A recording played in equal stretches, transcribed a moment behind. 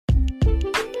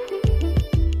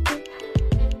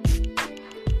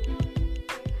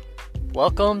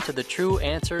Welcome to the True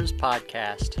Answers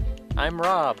Podcast. I'm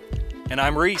Rob. And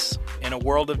I'm Reese. In a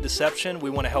world of deception, we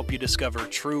want to help you discover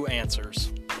true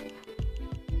answers.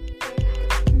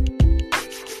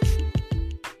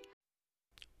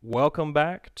 Welcome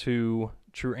back to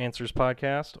True Answers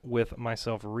Podcast with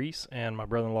myself, Reese, and my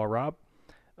brother-in-law, Rob.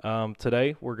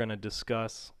 Today, we're going to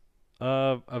discuss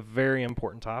a very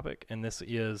important topic, and this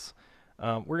is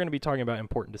we're going to be talking about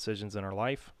important decisions in our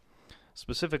life,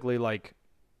 specifically like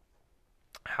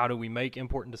how do we make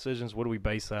important decisions, what do we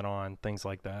base that on, things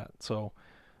like that. So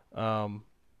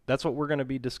that's what we're going to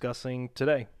be discussing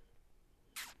today.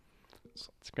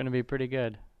 It's going to be pretty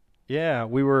good. Yeah,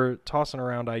 we were tossing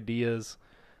around ideas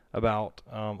about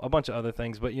a bunch of other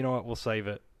things, but you know what, we'll save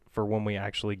it for when we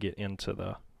actually get into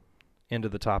the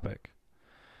topic.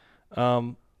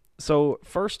 So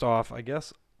first off, I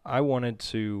guess I wanted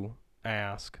to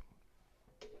ask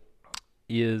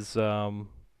is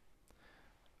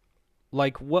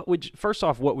what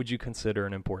would you consider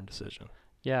an important decision?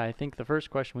 Yeah, I think the first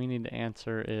question we need to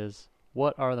answer is,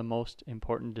 what are the most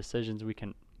important decisions we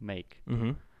can make?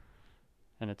 Mm-hmm.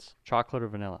 And it's chocolate or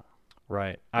vanilla.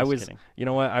 Right. Kidding. You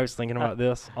know what? I was thinking about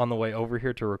this on the way over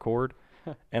here to record,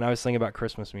 and I was thinking about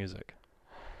Christmas music.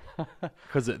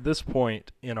 Because at this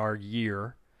point in our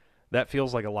year, that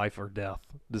feels like a life or death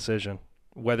decision,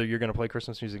 whether you're going to play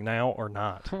Christmas music now or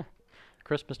not.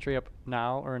 Christmas tree up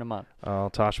now or in a month?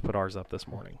 Tosh put ours up this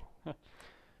morning.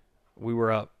 We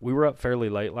were up fairly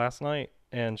late last night,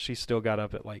 and she still got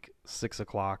up at like 6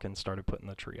 o'clock and started putting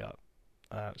the tree up.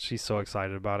 She's so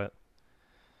excited about it.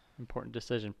 Important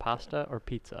decision, pasta or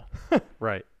pizza?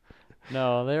 Right.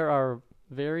 No, there are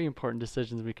very important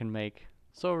decisions we can make.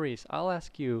 So, Reese, I'll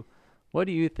ask you, what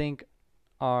do you think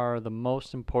are the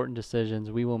most important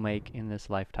decisions we will make in this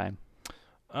lifetime?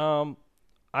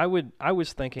 I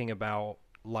was thinking about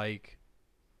like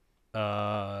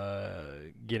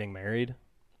getting married.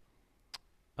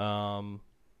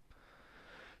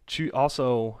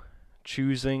 Also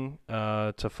choosing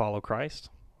to follow Christ.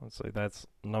 Let's say that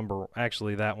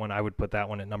one, I would put that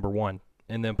one at number one,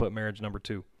 and then put marriage number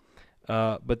two.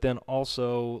 But then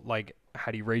also, like,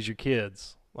 how do you raise your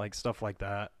kids? Like, stuff like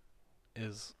that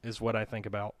is what I think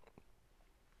about.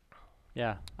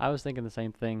 Yeah, I was thinking the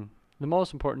same thing. The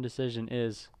most important decision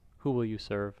is who will you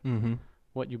serve,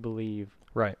 what you believe.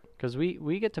 Right. Because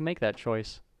we get to make that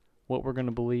choice, what we're going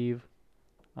to believe.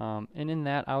 And in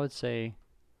that, I would say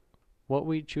what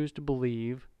we choose to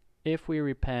believe, if we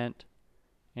repent,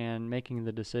 and making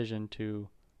the decision to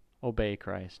obey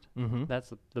Christ. Mm-hmm.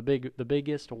 That's the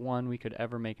biggest one we could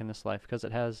ever make in this life, because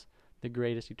it has the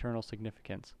greatest eternal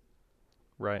significance.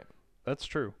 Right. That's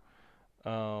true.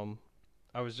 I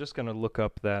was just going to look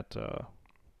up that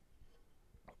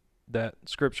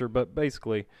scripture, but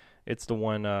basically it's the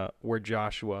one where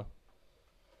Joshua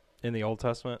in the Old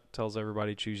Testament tells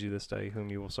everybody, choose you this day whom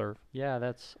you will serve. Yeah,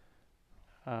 that's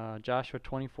Joshua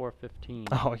 24:15.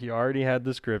 Oh, you already had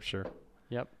the scripture.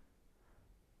 Yep.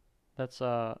 That's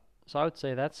so I would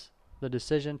say that's the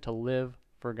decision to live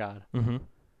for God. Mm-hmm.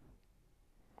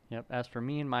 Yep. As for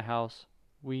me and my house,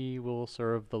 we will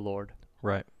serve the Lord.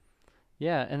 Right.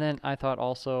 Yeah, and then I thought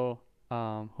also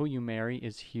who you marry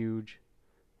is huge,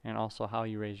 and also how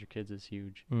you raise your kids is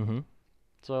huge. Mm-hmm.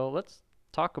 So let's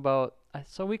talk about,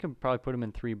 so we can probably put them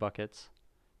in three buckets.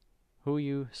 Who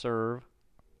you serve,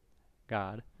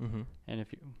 God, and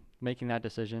if you making that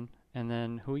decision, and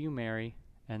then who you marry,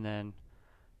 and then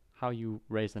how you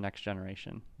raise the next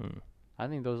generation. I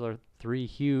think those are three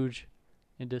huge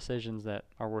decisions that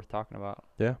are worth talking about.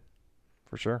 Yeah,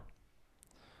 for sure.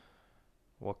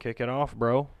 Well, kick it off,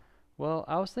 bro. Well,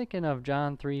 I was thinking of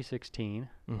John 3:16,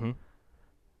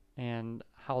 and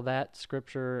how that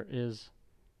scripture it's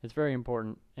very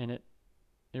important, and it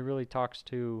really talks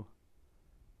to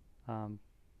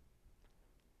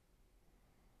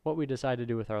what we decide to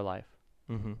do with our life.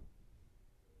 Mm-hmm.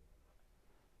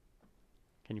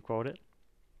 Can you quote it?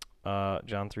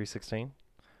 John 3:16.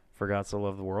 For God so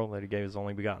loved the world that he gave his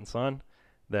only begotten Son,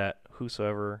 that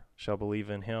whosoever shall believe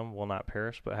in him will not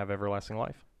perish but have everlasting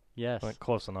life. Yes.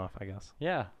 Close enough, I guess.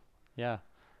 Yeah.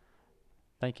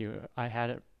 Thank you. I have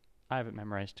it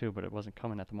memorized too, but it wasn't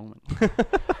coming at the moment.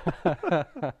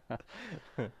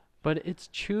 But it's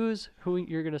choose who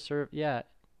you're going to serve. Yeah.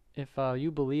 If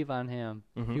you believe on him,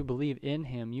 if you believe in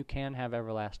him, you can have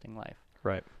everlasting life.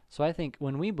 Right. So I think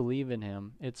when we believe in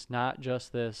him, it's not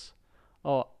just this,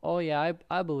 oh yeah,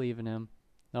 I believe in him.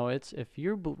 No, it's if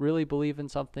you really believe in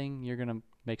something, you're going to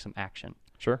make some action.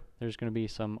 Sure. There's going to be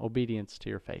some obedience to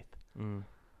your faith.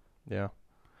 Yeah.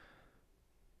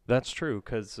 That's true,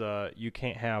 because you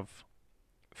can't have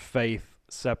faith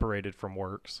separated from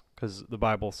works, because the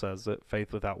Bible says that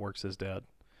faith without works is dead.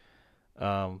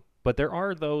 But there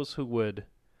are those who would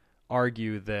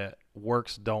argue that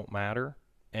works don't matter,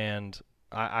 and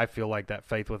I feel like that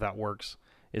faith without works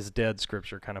is dead.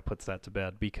 Scripture kind of puts that to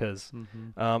bed, because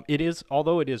it is,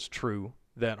 although it is true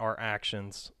that our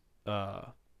actions,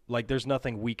 like there's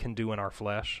nothing we can do in our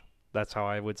flesh, that's how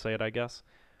I would say it, I guess,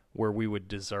 where we would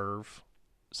deserve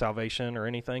salvation or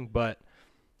anything, but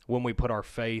when we put our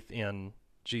faith in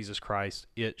Jesus Christ,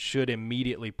 it should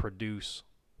immediately produce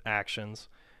actions.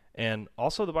 And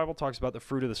also the Bible talks about the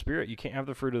fruit of the Spirit. You can't have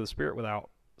the fruit of the Spirit without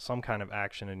some kind of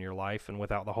action in your life and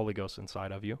without the Holy Ghost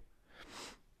inside of you.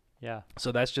 Yeah.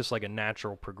 So that's just like a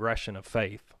natural progression of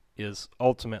faith, is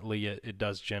ultimately it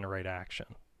does generate action.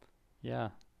 Yeah.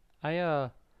 I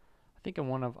think in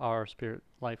one of our spirit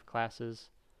life classes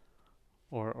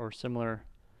or similar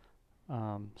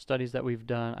studies that we've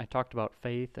done, I talked about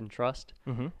faith and trust.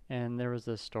 And there was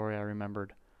this story I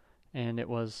remembered. And it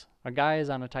was a guy is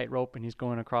on a tightrope and he's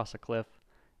going across a cliff.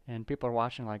 And people are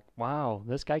watching like, wow,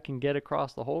 this guy can get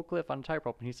across the whole cliff on a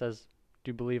tightrope. And he says, do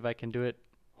you believe I can do it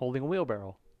holding a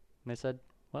wheelbarrow? And they said,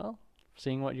 well,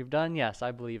 seeing what you've done, yes,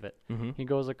 I believe it. He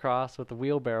goes across with the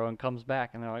wheelbarrow and comes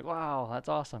back. And they're like, wow, that's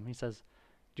awesome. He says,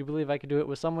 do you believe I could do it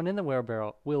with someone in the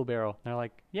wheelbarrow? And they're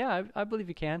like, yeah, I believe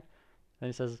you can. And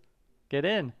he says, get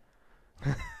in.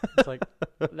 It's like,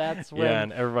 that's when... Yeah,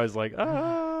 and everybody's like,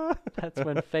 ah. That's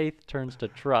when faith turns to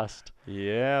trust.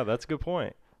 Yeah, that's a good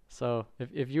point. So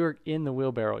if you're in the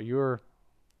wheelbarrow, you're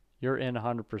in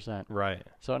 100%. Right.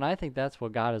 So, and I think that's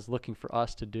what God is looking for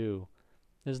us to do,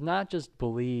 is not just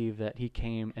believe that he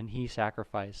came and he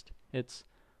sacrificed. It's,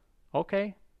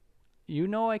 okay, you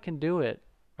know I can do it.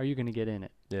 Are you going to get in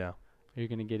it? Yeah. Are you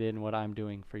going to get in what I'm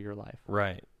doing for your life?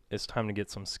 Right. It's time to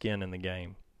get some skin in the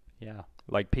game. Yeah.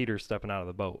 Like Peter stepping out of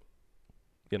the boat,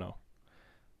 you know.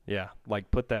 Yeah,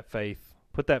 like put that faith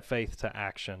to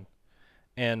action.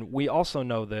 And we also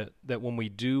know that when we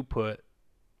do put,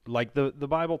 like the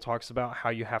Bible talks about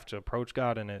how you have to approach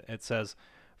God, and it says,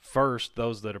 first,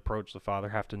 those that approach the Father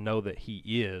have to know that he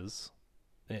is,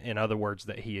 in other words,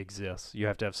 that he exists. You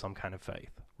have to have some kind of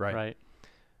faith, right? Right.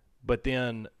 But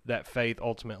then that faith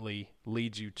ultimately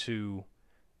leads you to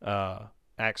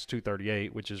Acts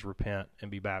 2:38, which is repent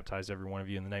and be baptized, every one of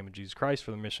you, in the name of Jesus Christ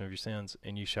for the remission of your sins,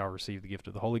 and you shall receive the gift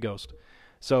of the Holy Ghost.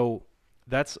 So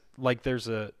that's like there's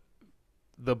the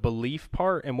belief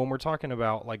part, and when we're talking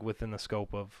about like within the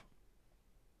scope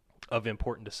of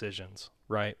important decisions,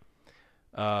 right?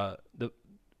 God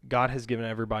has given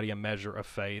everybody a measure of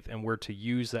faith, and we're to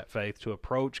use that faith to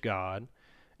approach God,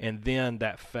 and then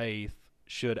that faith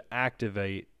should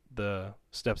activate the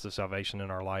steps of salvation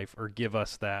in our life, or give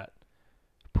us that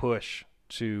push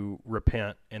to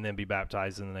repent and then be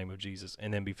baptized in the name of Jesus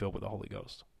and then be filled with the Holy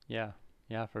Ghost. Yeah,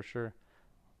 for sure.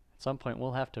 At some point,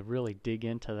 we'll have to really dig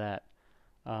into that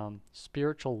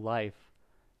spiritual life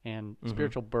and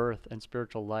spiritual birth and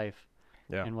spiritual life,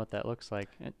 and what that looks like.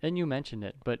 And you mentioned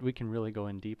it, but we can really go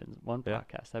in deep in one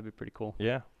podcast. That'd be pretty cool.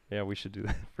 Yeah, we should do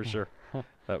that for sure.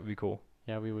 That would be cool.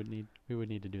 Yeah, we would need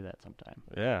to do that sometime.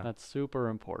 Yeah, that's super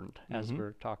important as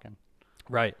we're talking.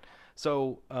 Right.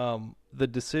 So the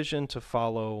decision to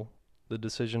follow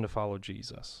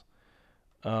Jesus,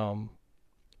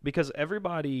 because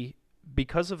everybody,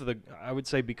 because of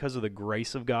the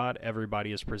grace of God,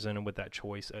 everybody is presented with that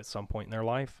choice at some point in their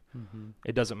life.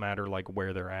 It doesn't matter like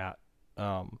where they're at,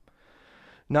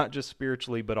 not just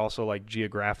spiritually, but also like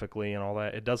geographically and all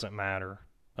that. It doesn't matter.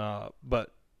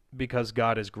 But because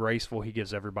God is graceful, he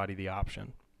gives everybody the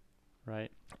option.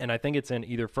 Right. And I think it's in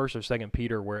either 1st or 2nd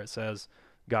Peter where it says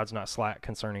God's not slack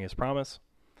concerning his promise.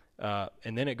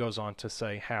 And then it goes on to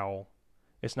say how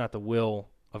it's not the will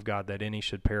of God that any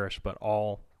should perish, but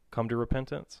all come to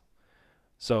repentance.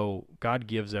 So God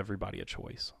gives everybody a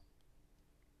choice.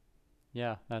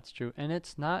 Yeah, that's true. And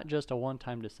it's not just a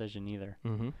one-time decision either.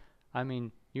 I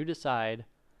mean, you decide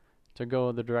to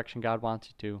go the direction God wants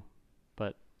you to,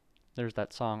 but there's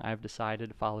that song, I've decided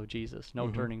to follow Jesus. No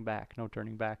turning back, no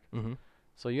turning back.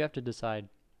 So you have to decide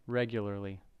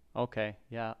regularly, okay,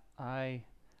 yeah, I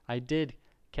did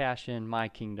cash in my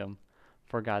kingdom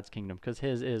for God's kingdom because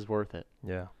his is worth it.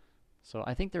 Yeah. So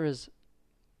I think there is,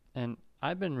 and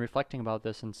I've been reflecting about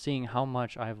this and seeing how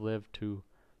much I've lived to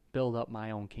build up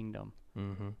my own kingdom.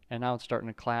 And now it's starting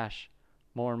to clash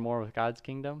more and more with God's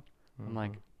kingdom. I'm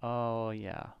like, oh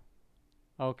yeah,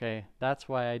 okay, that's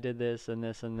why I did this and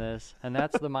this and this, and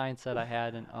that's the mindset I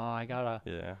had. And I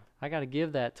gotta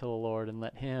give that to the Lord and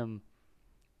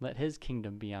let his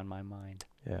kingdom be on my mind.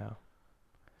 Yeah.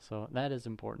 So that is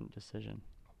an important decision.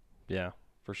 Yeah,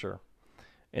 for sure.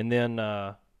 And then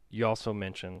you also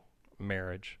mentioned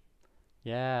marriage.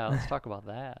 Yeah, let's talk about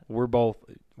that. We're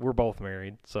both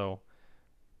married, so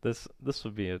this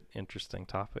would be an interesting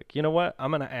topic. You know what?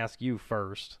 I'm going to ask you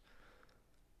first.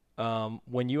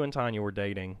 When you and Tanya were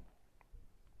dating,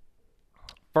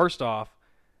 first off,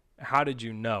 how did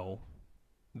you know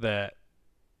that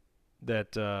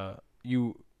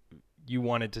you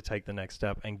wanted to take the next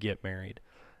step and get married?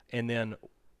 And then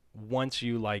once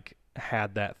you like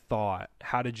had that thought,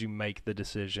 how did you make the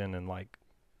decision and like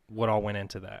what all went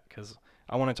into that? Because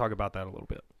I want to talk about that a little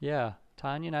bit. Yeah,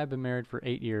 Tanya and I have been married for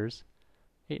 8 years,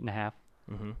 8.5.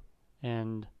 Mm-hmm.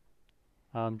 And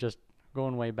just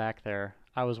going way back there,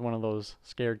 I was one of those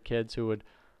scared kids who would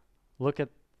look at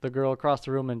the girl across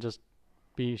the room and just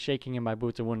be shaking in my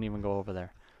boots and wouldn't even go over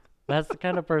there. That's the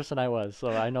kind of person I was.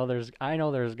 So I know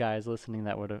there's guys listening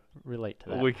that would relate to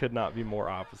that. We could not be more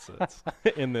opposites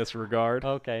in this regard.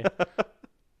 Okay.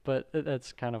 But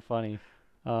that's kind of funny.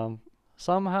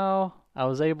 Somehow I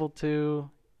was able to,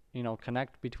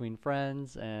 connect between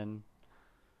friends and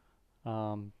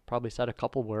probably said a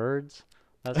couple words.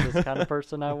 That's just the kind of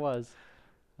person I was.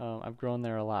 I've grown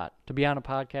there a lot. To be on a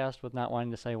podcast with not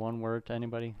wanting to say one word to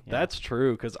anybody. Yeah. That's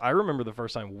true, because I remember the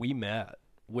first time we met,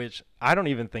 which I don't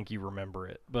even think you remember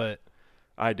it, but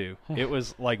I do. It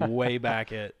was like way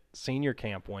back at senior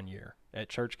camp one year, at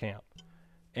church camp.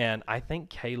 And I think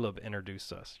Caleb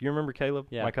introduced us. You remember Caleb,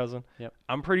 my cousin? Yep.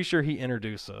 I'm pretty sure he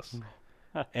introduced us.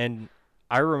 And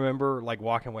I remember like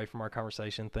walking away from our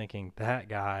conversation thinking, that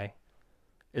guy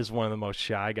is one of the most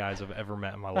shy guys I've ever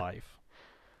met in my life.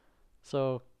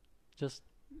 So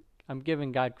I'm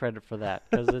giving God credit for that,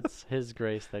 because it's His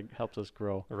grace that helps us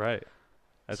grow. Right.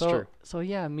 That's true. So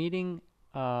yeah, meeting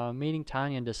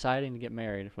Tanya and deciding to get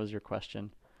married was your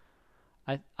question.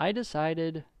 I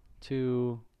decided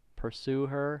to pursue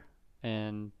her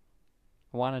and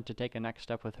wanted to take a next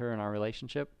step with her in our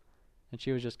relationship, and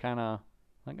she was just kind of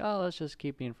like, oh, let's just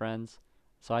keep being friends.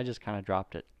 So I just kind of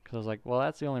dropped it, because I was like, well,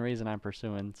 that's the only reason I'm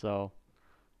pursuing, so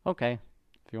okay,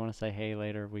 if you want to say hey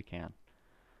later, we can.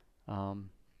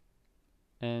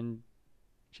 And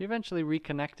she eventually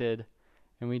reconnected,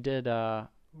 and we did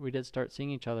start seeing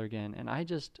each other again. And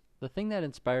the thing that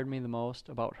inspired me the most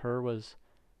about her was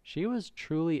she was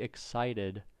truly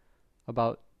excited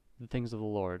about the things of the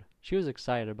Lord. She was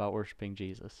excited about worshiping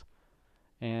Jesus.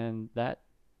 And that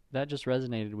just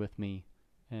resonated with me.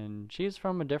 And she's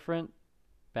from a different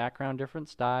background, different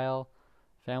style,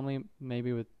 family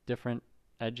maybe with different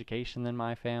education than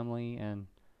my family,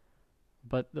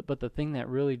 but the thing that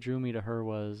really drew me to her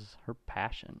was her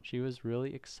passion. She was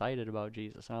really excited about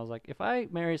Jesus. And I was like, if I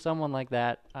marry someone like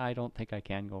that, I don't think I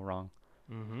can go wrong.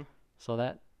 Mm-hmm. So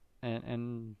that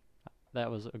that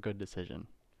was a good decision.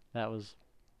 That was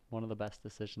one of the best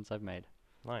decisions I've made.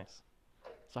 Nice.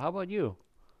 So how about you?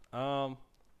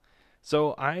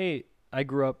 So I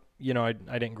grew up, I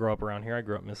didn't grow up around here. I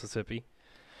grew up in Mississippi.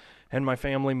 And my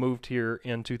family moved here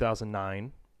in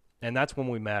 2009. And that's when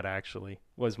we met, actually,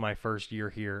 was my first year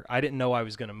here. I didn't know I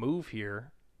was going to move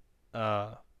here.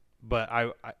 But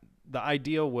the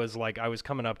idea was like I was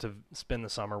coming up to spend the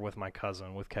summer with my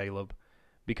cousin, with Caleb,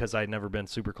 because I'd never been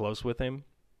super close with him,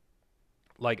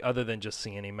 like other than just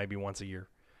seeing him maybe once a year.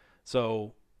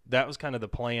 So that was kind of the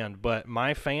plan. But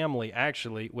my family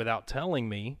actually, without telling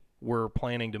me, were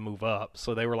planning to move up.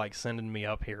 So they were like sending me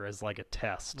up here as like a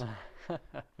test.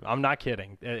 I'm not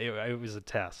kidding. It was a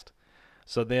test.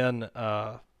 So then,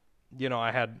 I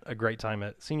had a great time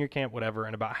at senior camp, whatever.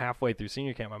 And about halfway through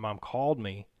senior camp, my mom called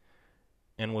me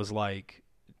and was like,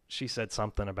 she said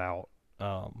something about,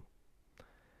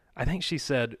 I think she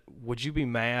said, would you be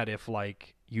mad if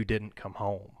like you didn't come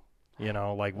home?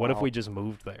 Like what if we just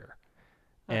moved there?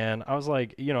 And I was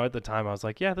like, at the time I was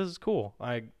like, yeah, this is cool.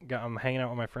 I'm hanging out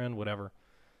with my friend, whatever.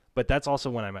 But that's also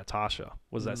when I met Tasha,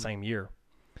 was that same year.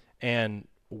 And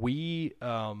we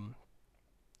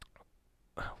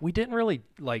didn't really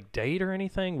like date or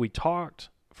anything. We talked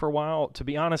for a while. To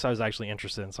be honest, I was actually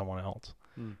interested in someone else,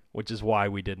 which is why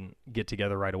we didn't get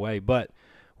together right away. But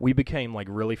we became like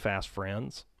really fast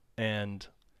friends. And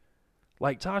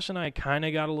like Tasha and I kind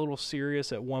of got a little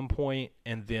serious at one point,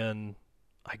 and then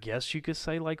I guess you could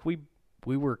say like we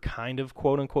were kind of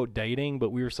quote unquote dating, but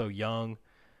we were so young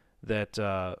that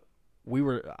I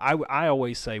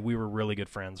always say we were really good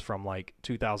friends from like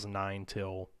 2009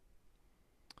 till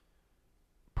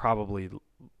probably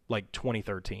like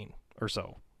 2013 or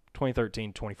so.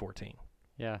 2013, 2014.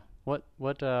 Yeah. What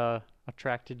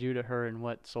attracted you to her, and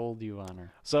what sold you on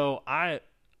her? So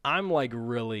I'm like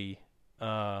really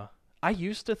I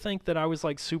used to think that I was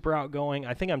like super outgoing.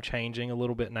 I think I'm changing a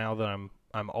little bit now that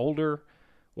I'm older.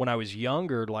 When I was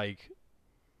younger, like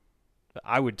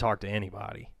I would talk to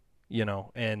anybody,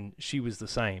 and she was the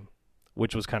same.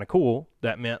 which was kind of cool.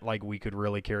 That meant like we could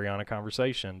really carry on a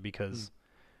conversation because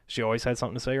she always had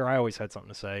something to say or I always had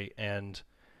something to say. And,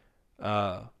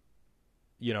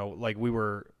 you know, like we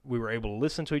were able to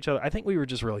listen to each other. I think we were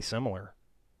just really similar.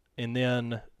 And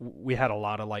then we had a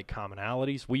lot of like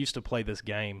commonalities. We used to play this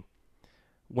game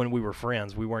when we were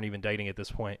friends. We weren't even dating at this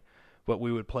point, but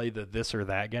we would play the this or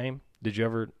that game. Did you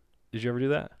ever do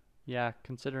that? Yeah,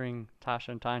 considering Tasha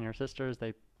and Tanya are sisters,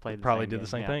 they played the Probably same did game. the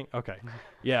same Yeah. thing. Okay.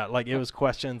 Yeah, like it was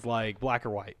questions like black or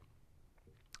white,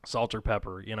 salt or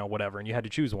pepper, you know, whatever, and you had to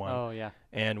choose one. Oh yeah.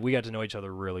 And we got to know each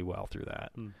other really well through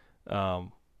that.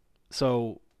 Mm.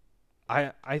 So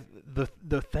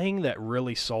the thing that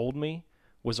really sold me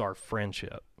was our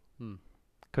friendship.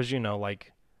 Because, you know,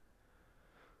 like,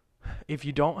 if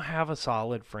you don't have a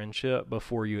solid friendship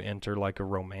before you enter, like, a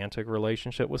romantic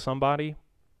relationship with somebody,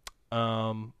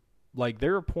 like,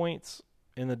 there are points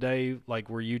in the day,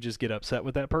 like, where you just get upset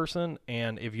with that person,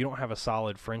 and if you don't have a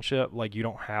solid friendship, like, you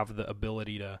don't have the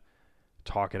ability to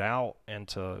talk it out and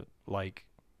to, like,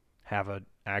 have an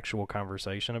actual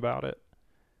conversation about it.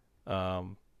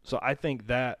 So I think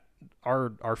that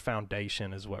our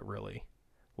foundation is what really,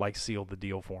 like, sealed the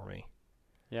deal for me.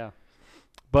 Yeah.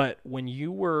 But when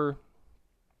you were,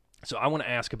 so I want to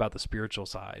ask about the spiritual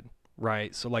side,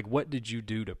 right? So, like, what did you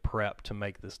do to prep to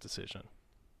make this decision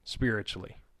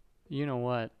spiritually? You know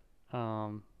what?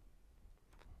 I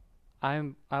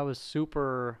was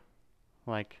super,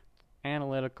 like,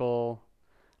 analytical,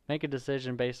 make a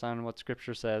decision based on what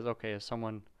Scripture says. Okay, is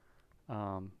someone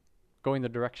going the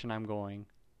direction I'm going?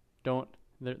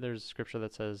 There's Scripture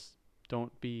that says,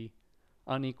 don't be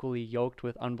unequally yoked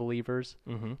with unbelievers.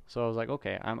 Mm-hmm. So I was like,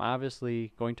 okay, I'm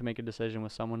obviously going to make a decision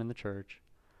with someone in the church.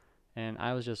 And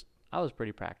I was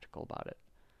pretty practical about it.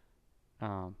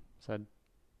 Said,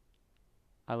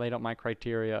 I laid out my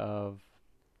criteria of,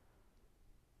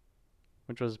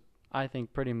 which was, I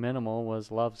think, pretty minimal, was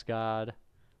loves God,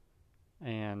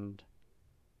 and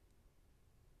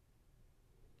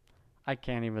I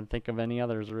can't even think of any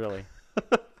others really.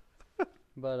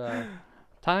 But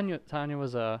Tanya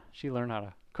was she learned how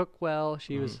to cook well.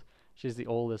 She's the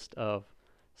oldest of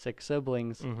 6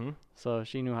 siblings, so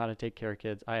she knew how to take care of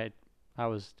kids. I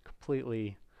was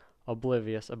completely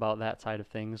oblivious about that side of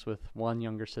things with one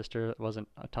younger sister that wasn't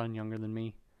a ton younger than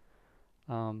me.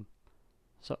 So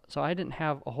I didn't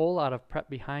have a whole lot of prep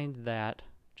behind that,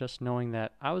 just knowing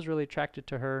that I was really attracted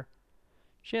to her.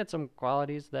 She had some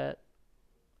qualities that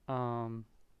I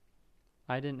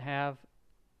didn't have,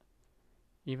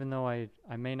 even though I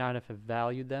may not have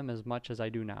valued them as much as I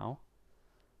do now.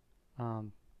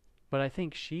 But I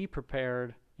think she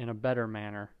prepared in a better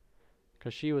manner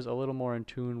because she was a little more in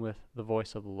tune with the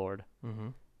voice of the Lord.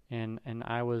 And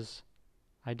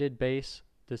I did base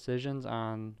decisions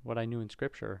on what I knew in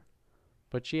Scripture,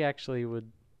 but she actually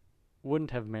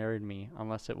wouldn't have married me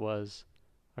unless it was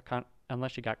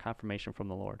unless she got confirmation from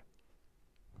the Lord.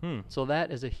 So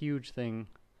that is a huge thing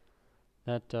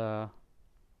that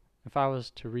if I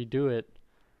was to redo it,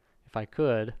 if I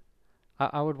could,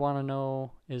 I would want to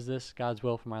know, is this God's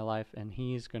will for my life? And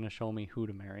He's going to show me who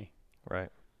to marry.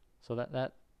 Right. So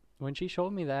that when she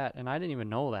showed me that, and I didn't even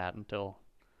know that until,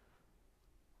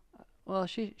 well,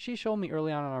 she showed me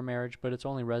early on in our marriage, but it's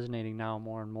only resonating now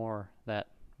more and more that,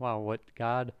 wow, what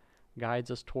God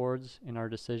guides us towards in our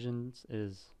decisions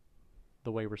is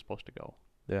the way we're supposed to go.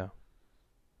 Yeah.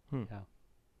 Yeah.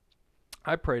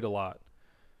 I prayed a lot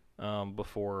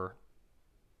before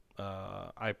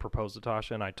I proposed to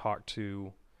Tasha, and I talked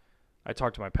to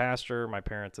my pastor, my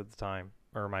parents at the time,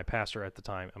 or my pastor at the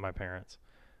time, and my parents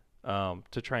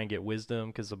to try and get wisdom,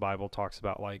 because the Bible talks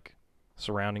about, like,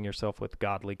 surrounding yourself with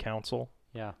godly counsel,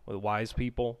 with wise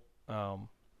people.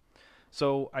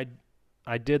 So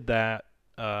I did that,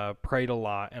 prayed a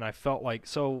lot, and I felt like,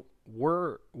 so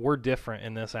we're different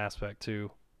in this aspect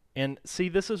too. And see,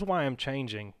 this is why I'm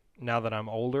changing now that I'm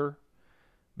older,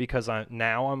 because I'm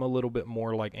a little bit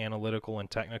more, like, analytical and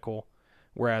technical,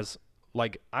 whereas,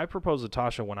 like, I proposed to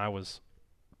Tasha when I was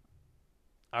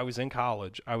in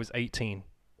college. I was 18.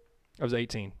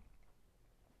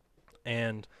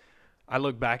 And I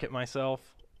look back at myself,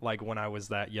 like, when I was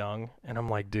that young, and I'm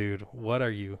like, dude, what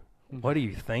are you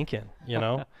thinking? You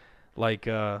know? Like,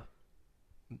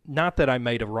 not that I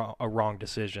made a wrong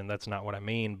decision. That's not what I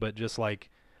mean. But just, like,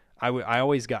 I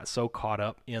always got so caught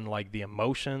up in, like, the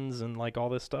emotions and, like, all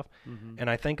this stuff. And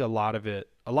I think a lot of it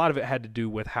had to do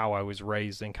with how I was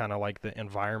raised and kind of, like, the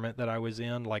environment that I was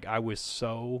in. Like, I was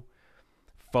so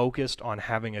focused on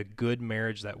having a good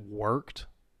marriage that worked,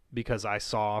 because I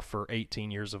saw for 18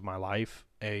 years of my life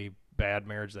a bad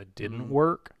marriage that didn't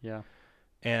work. Yeah.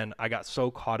 And I got so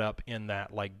caught up in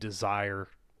that, like, desire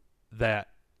that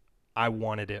I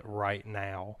wanted it right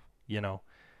now,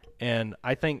 And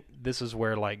I think this is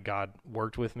where like God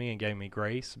worked with me and gave me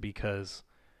grace because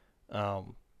I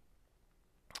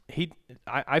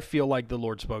feel like the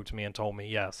Lord spoke to me and told me,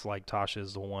 yes, like Tasha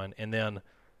is the one. And then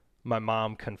my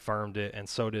mom confirmed it, and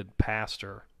so did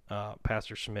Pastor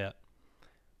Schmidt.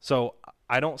 So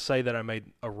I don't say that I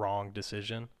made a wrong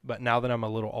decision, but now that I'm a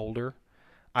little older,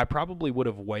 I probably would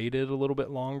have waited a little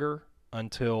bit longer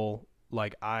until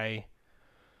like I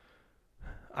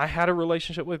had a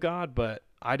relationship with God, but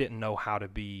I didn't know how to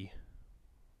be,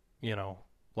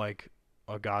 like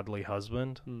a godly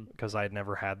husband because I had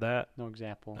never had that. No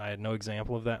example. I had no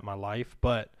example of that in my life,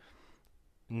 but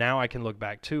now I can look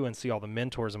back too and see all the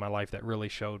mentors in my life that really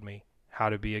showed me how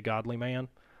to be a godly man.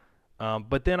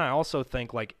 But then I also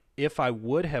think like if I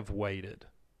would have waited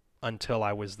until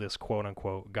I was this quote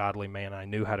unquote godly man, I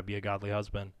knew how to be a godly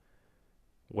husband,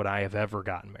 would I have ever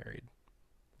gotten married?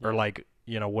 Yeah. Or like,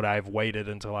 would I have waited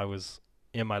until I was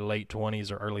in my late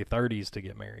 20s or early 30s to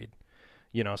get married?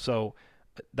 So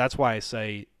that's why I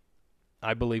say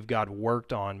I believe God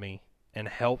worked on me and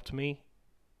helped me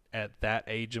at that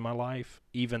age in my life,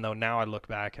 even though now I look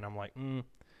back and I'm like,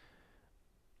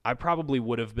 I probably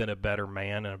would have been a better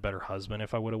man and a better husband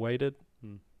if I would have waited.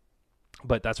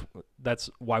 But that's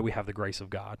why we have the grace of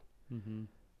God,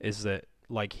 is that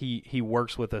like he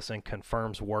works with us and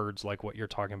confirms words like what you're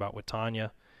talking about with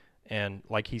Tanya, and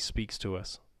like he speaks to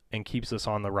us and keeps us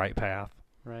on the right path.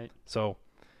 Right. So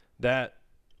that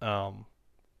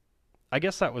I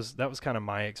guess that was kind of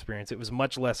my experience. It was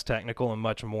much less technical and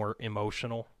much more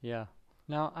emotional. Yeah.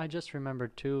 Now I just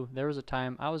remembered too, there was a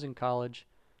time I was in college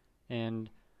and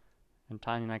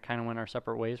Tanya and I kind of went our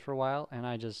separate ways for a while, and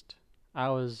I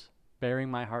was bearing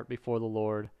my heart before the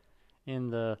Lord in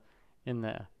the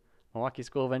Milwaukee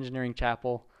School of Engineering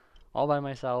chapel all by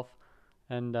myself,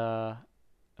 and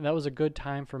that was a good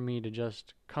time for me to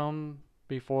just come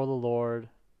before the Lord,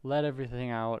 let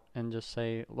everything out, and just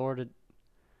say, Lord,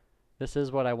 this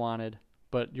is what I wanted,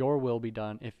 but your will be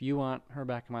done. If you want her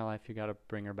back in my life, you got to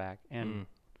bring her back. And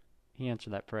he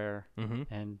answered that prayer,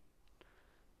 and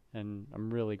I'm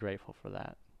really grateful for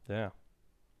that. Yeah,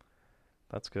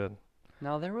 that's good.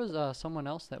 Now, there was someone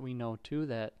else that we know, too,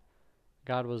 that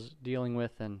God was dealing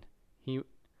with, and he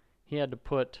had to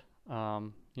put,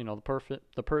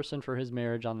 the person for his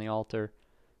marriage on the altar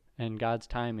and God's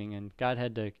timing, and God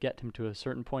had to get him to a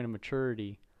certain point of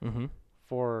maturity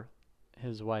for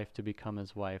his wife to become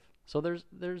his wife. So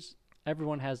there's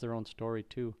everyone has their own story,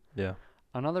 too. Yeah.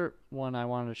 Another one I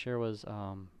wanted to share was,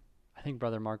 I think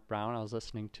Brother Mark Brown. I was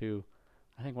listening to,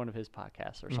 I think one of his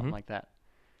podcasts or something like that,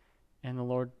 and the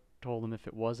Lord told him if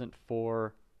it wasn't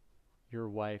for your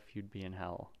wife, you'd be in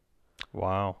hell.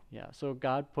 Wow. Yeah, so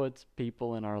God puts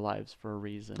people in our lives for a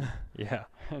reason. Yeah.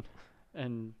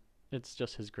 and it's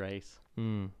just his grace.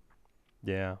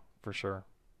 Yeah, for sure.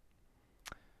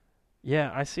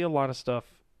 Yeah, I see a lot of stuff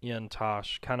in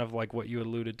Tosh, kind of like what you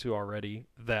alluded to already,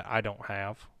 that I don't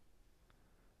have.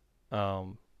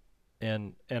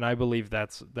 And I believe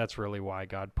that's really why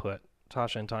God put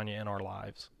Tasha and Tanya in our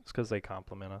lives. It's because they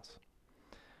complement us.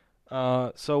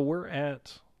 So we're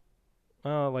at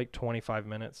like 25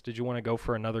 minutes. Did you want to go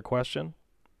for another question,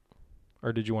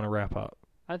 or did you want to wrap up?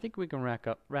 I think we can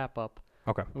wrap up.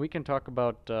 Okay. We can talk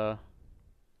about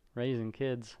raising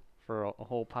kids for a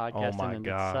whole podcast in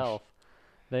itself.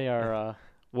 They are.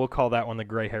 We'll call that one the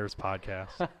Gray Hairs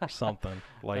Podcast or something.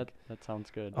 Like that sounds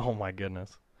good. Oh my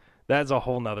goodness, that's a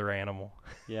whole nother animal.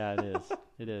 Yeah, it is.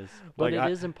 It is. But it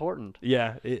is important.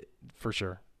 Yeah, it for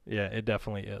sure. Yeah, it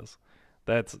definitely is.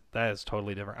 That is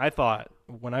totally different. I thought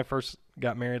when I first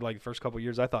got married, like the first couple of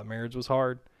years, I thought marriage was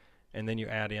hard, and then you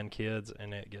add in kids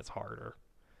and it gets harder.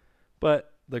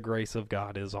 But the grace of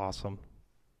God is awesome.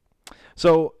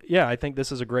 So, yeah, I think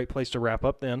this is a great place to wrap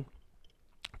up then.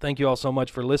 Thank you all so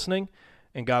much for listening,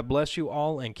 and God bless you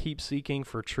all, and keep seeking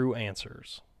for true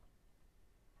answers.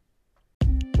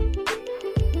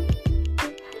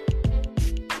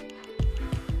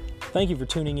 Thank you for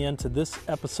tuning in to this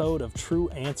episode of True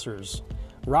Answers.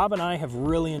 Rob and I have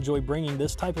really enjoyed bringing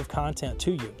this type of content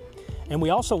to you. And we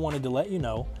also wanted to let you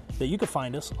know that you can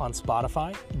find us on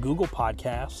Spotify, Google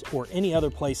Podcasts, or any other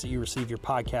place that you receive your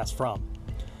podcast from.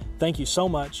 Thank you so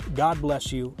much. God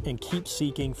bless you, and keep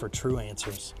seeking for true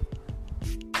answers.